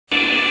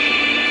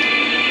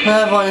Hello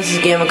everyone, this is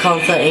Gamer Con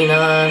 13.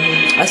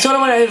 I sort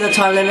of went over the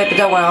time limit, but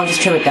don't worry, I'll just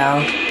trim it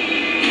down.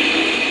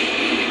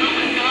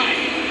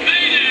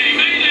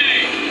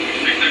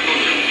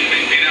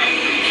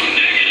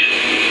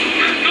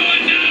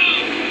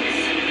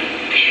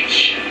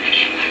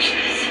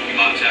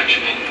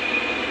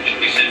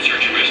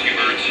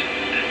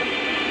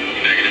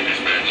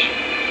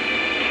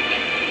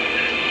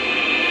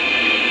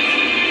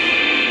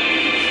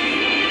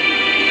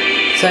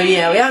 So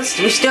yeah,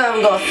 we still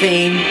haven't got a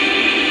theme.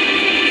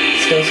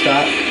 Still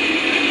stuck.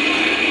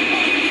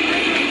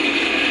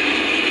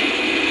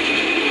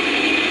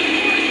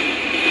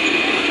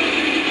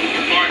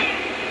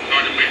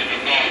 Sergeant Major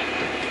Duvall.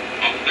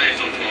 Off the day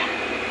so far.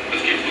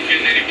 Let's keep from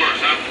getting any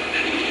worse, huh?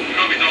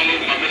 Copies all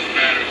over my missile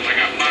batteries. I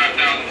got 5,000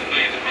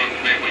 civilians across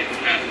the bay waiting for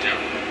passage out.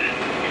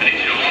 I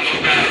need you to arm those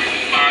batteries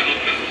and fire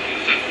those missiles from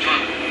the central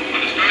terminal.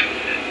 Understood?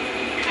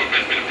 Your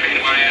has been a pain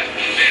in my ass for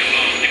too damn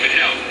long. Give it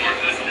hell,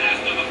 Spartan.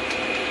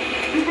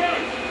 Two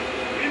birds!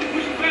 We need to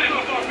push them back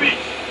off our feet.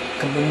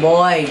 Come on,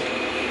 boy.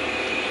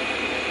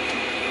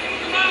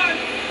 Come on!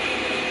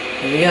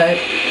 Here we go.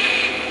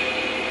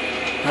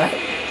 Alright,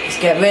 let's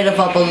get rid of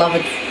our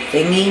beloved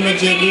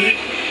thingy-majiggy.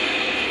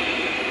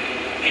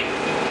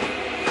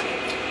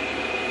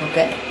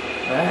 Okay,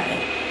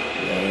 alright.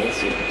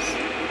 Yes, yes.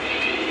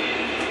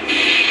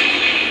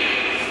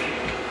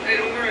 Hey,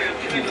 don't worry, I'm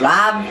trying to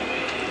Grab.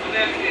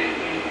 navigate.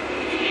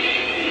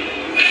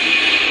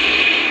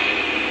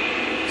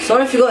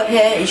 Sorry if you got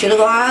hit, you should have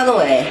got out of the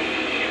way.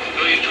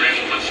 Civilian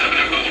transport 7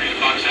 Echo 3 to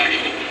Fox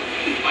Actual.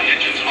 My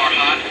engines are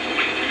hot.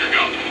 Waiting for your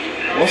go.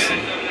 Awesome.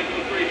 7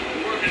 Echo 3.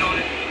 Working on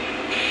it.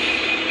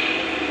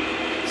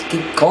 Let's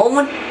keep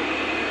going.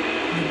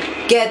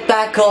 Get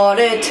back on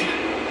it.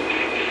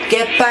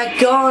 Get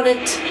back on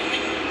it.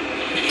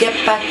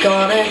 Get back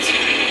on it.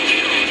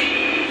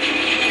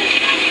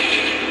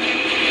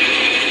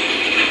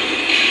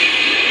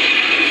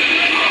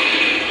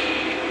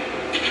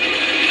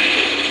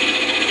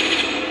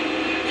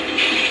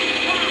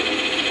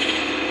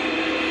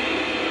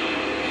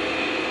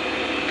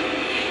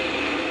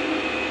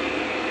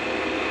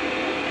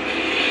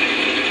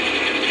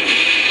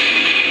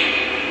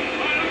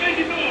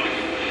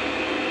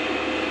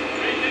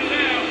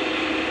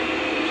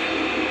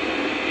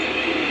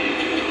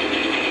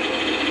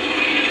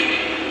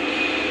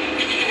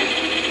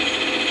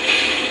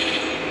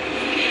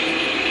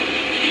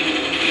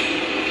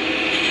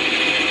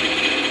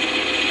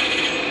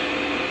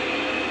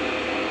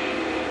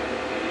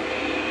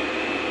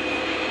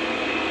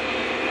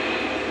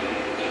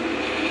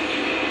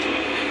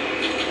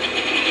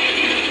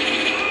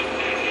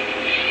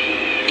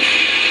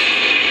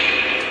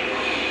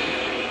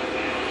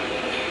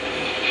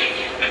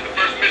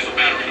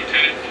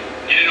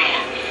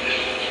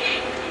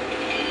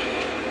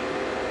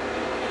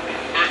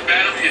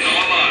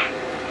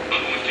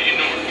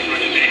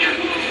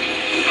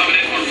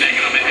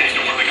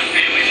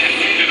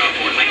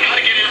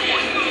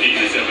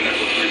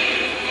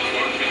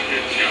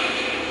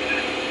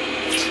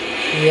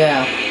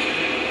 Yeah.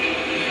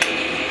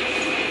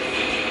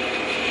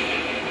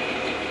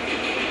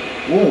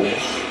 Ooh.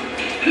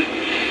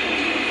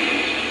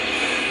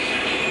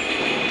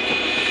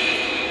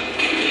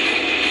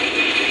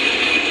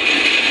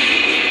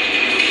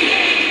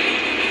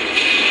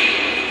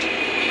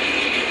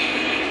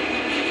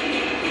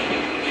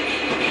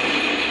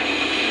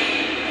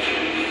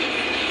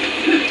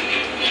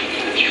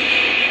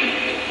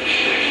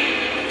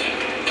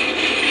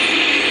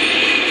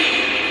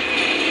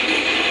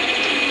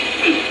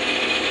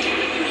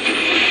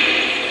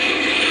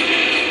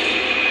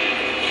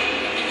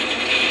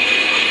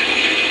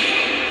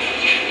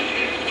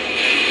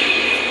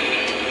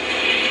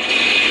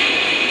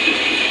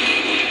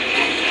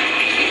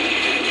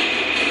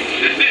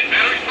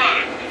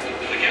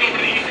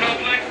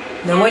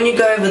 Now when you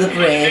go over the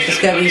bridge, there's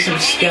going to be some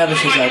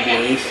skirmishes, I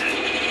believe.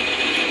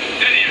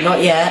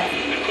 Not yet.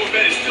 The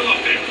Corvette is still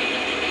up there.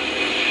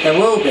 There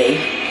will be,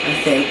 I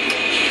think.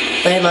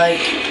 They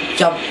like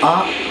jump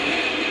up.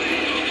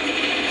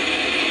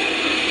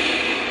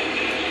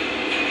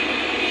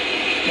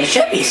 There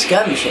should be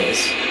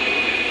skirmishes.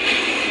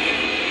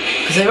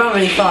 Because they run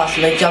really fast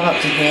and they jump up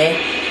to here.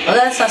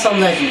 Unless that's on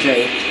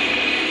Legendary.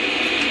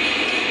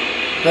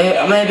 Maybe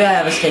I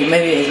have a mistake,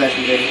 maybe it is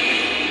Legendary.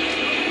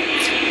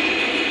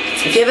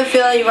 If you ever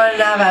feel like you're running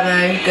out of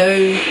ammo,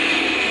 go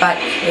back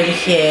over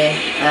here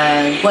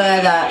and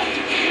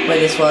where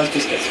this was,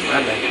 just get some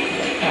ammo.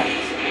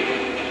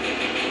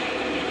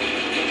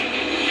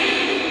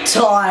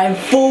 Time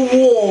for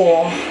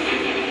war!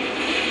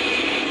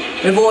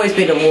 We've always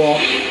been at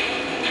war.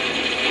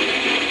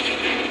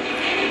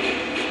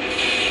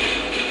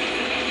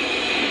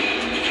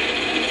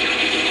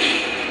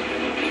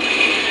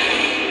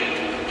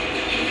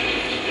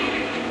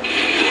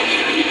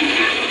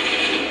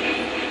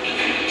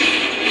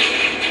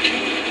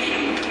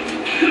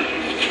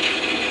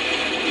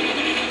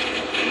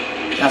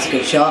 That's a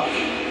good shot.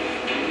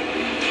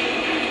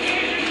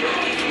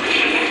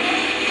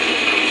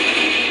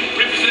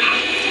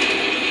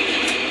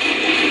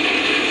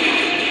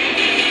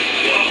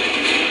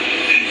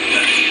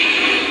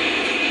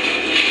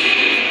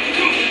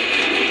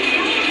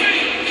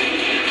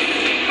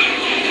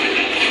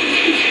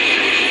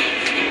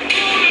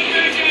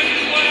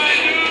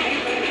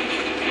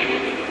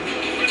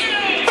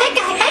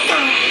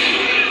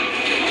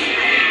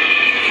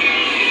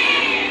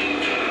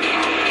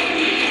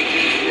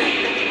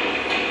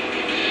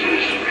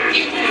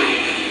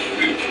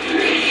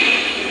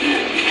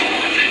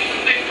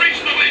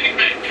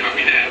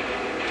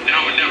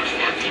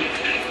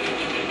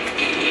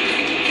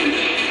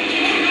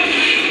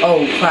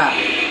 Oh crap.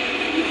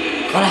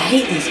 God, I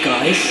hate these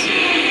guys.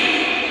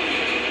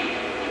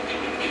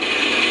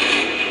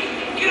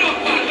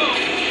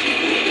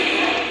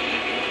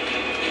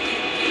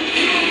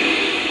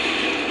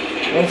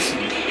 Awesome.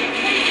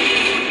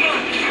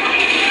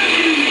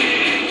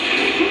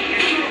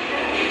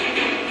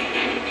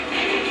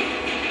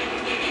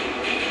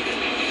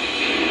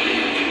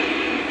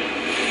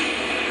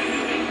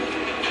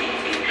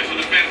 Missile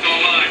defense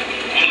online.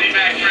 All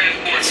evac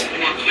transport.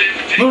 You are clear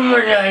for takeoff. Oh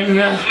my God,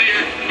 no. Clear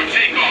for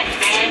takeoff.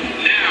 Go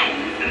now.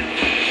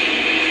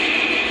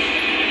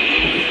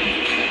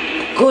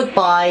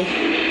 Goodbye.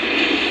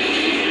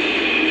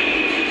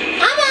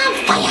 I'm on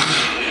fire.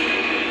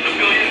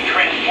 Civilian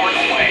transport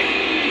away.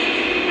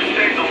 We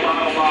saved a lot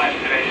of lives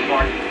today,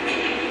 Spartan.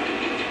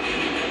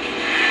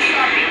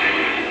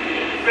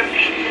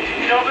 Repeat, this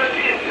is Nova 2,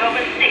 Nova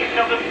 6,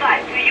 Nova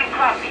 5. Do you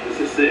copy? This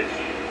is 6.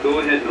 Go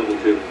ahead, Noble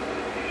 2.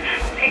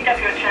 Picked up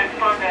your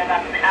transponder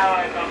about an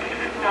hour ago, but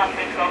could not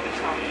reach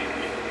Robocom.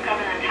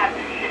 Government has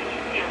the system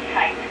sealed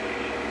tight.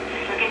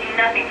 We're getting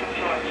nothing from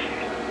George.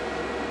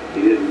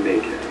 He didn't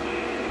make it.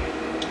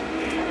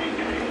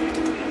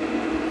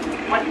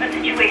 What's the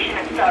situation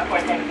at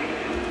Starport then?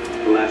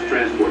 The last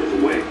transport is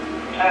away.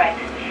 Alright.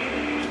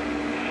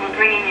 We're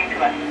bringing you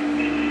to us.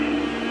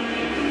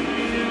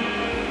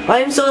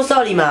 I'm so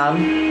sorry,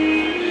 ma'am.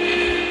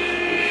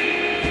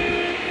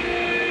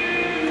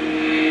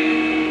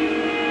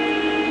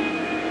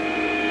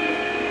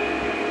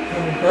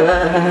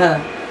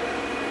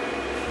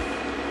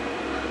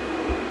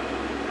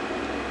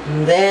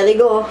 There they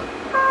go.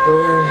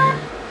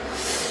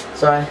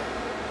 Sorry.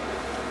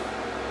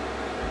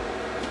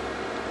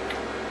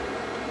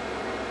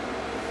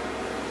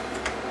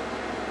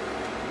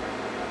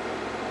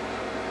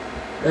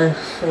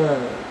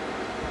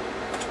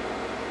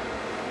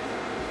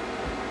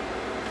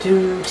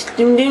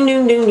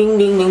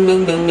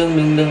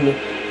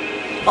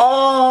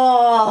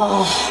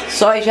 Oh,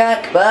 sorry,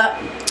 Jack, but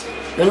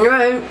on your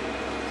own.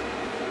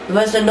 The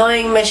most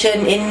annoying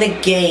mission in the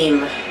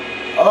game.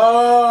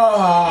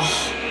 Oh,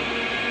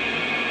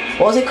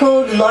 what was it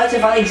called? The Light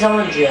of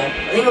Alexandria.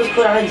 I think it was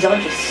called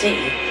Alexandria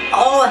City.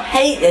 Oh, I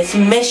hate this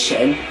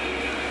mission.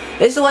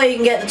 This is the way you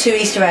can get the 2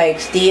 Easter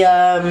eggs.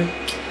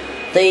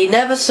 The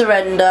Never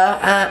Surrender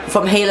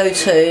from Halo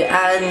 2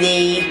 and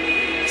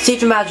the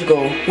Siege of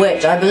Madrigal,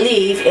 which I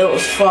believe it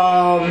was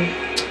from.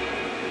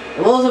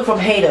 It wasn't from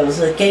Halo. It was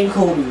a game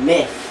called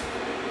Myth.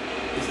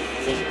 I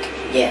think.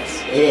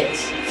 Yes, it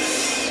is.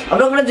 I'm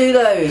not gonna do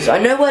those. I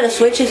know where the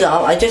switches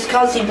are. I just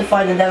can't seem to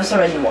find the Never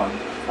Surrender one.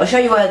 I'll show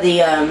you where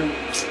the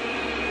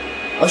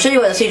I'll show you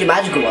where the Siege of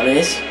Madrigal one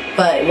is,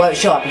 but it won't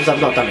show up because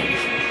I've not done it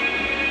before.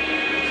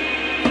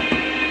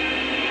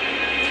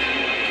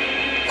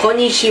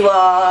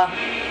 Konnichiwa.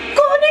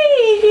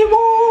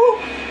 Konnichiwa.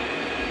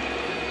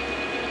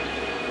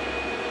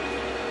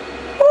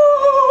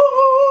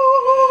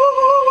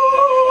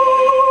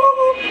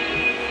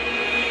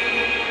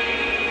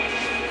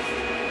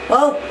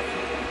 Well,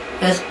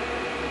 there's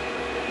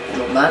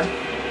little man.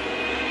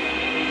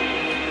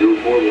 Your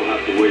report will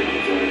have to wait,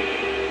 Lieutenant.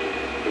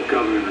 The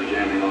Covenant are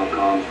jamming all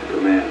comms to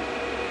command.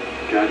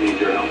 Cat needs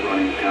your help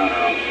running the counter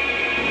up.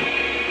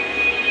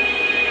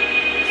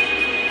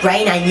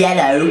 Green and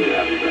yellow. Good to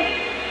have you back.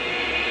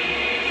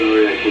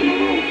 Sorry I came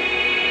alone.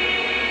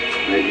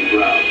 Made you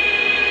proud.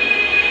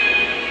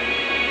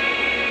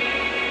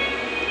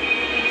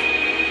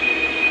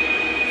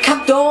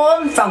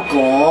 Captain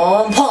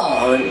Falcon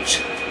Punch.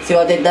 See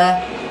what I did there?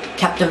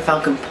 Captain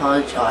Falcon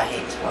Punch. Oh, I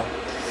hate this one.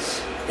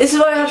 This is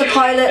where I have to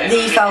pilot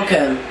the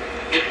Falcon.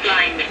 You're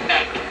flying the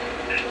Falcon.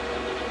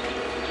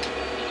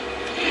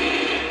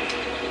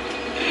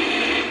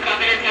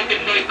 Covenant have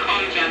deployed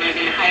comm jammers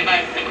and high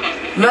rises across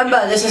the...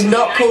 Remember, this is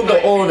not called the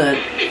Hornet.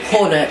 You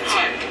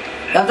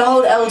have to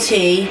hold LT.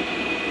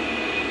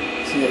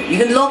 You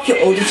can lock your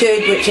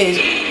altitude, which is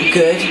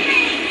good.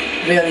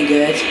 Really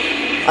good.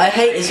 I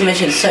hate this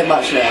mission so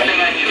much though.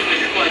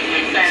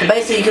 So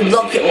basically you can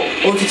lock your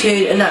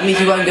altitude and that means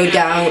you won't go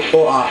down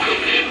or up.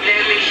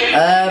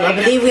 I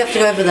believe we have to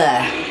go over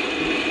there.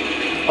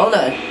 Oh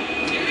no.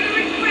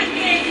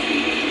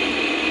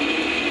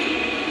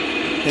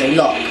 Okay,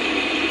 lock.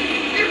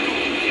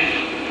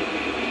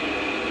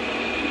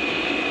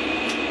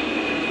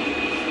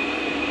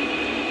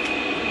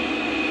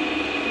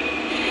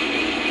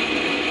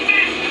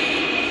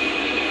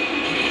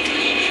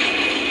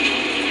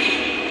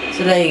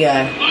 So there you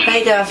go.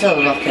 Hey, do I have to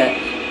unlock it?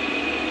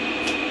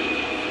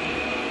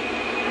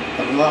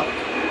 Unlock.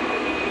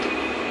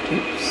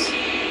 Oops.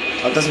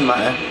 Oh, it doesn't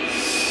matter.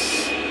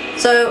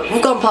 So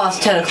we've gone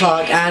past 10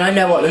 o'clock and I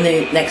know what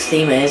the next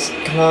theme is.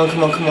 Come on,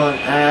 come on, come on.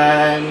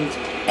 And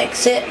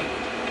exit.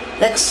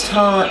 Next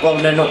time. Well,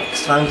 no, not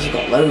next time because we've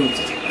got loads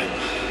of time.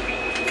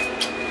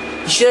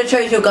 You should have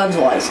chosen your guns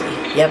wisely.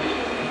 Yep.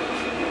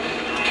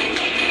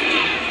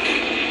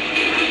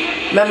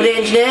 Remember the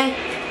engineer?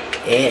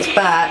 It's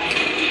back.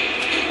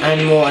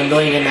 And more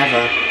annoying than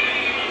ever.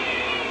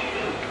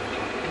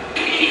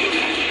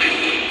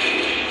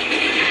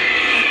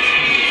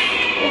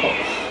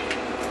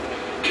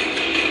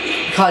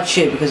 can't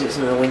shoot because it's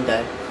in a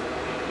window.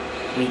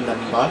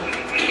 Remember.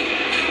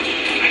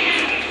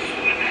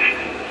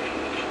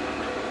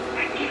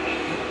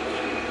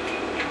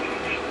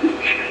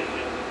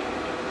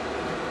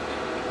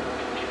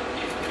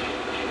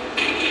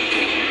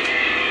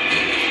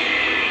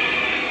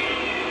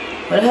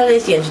 Where the hell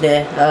is the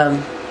engineer?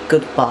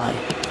 Goodbye.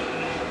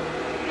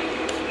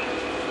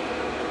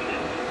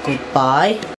 Goodbye.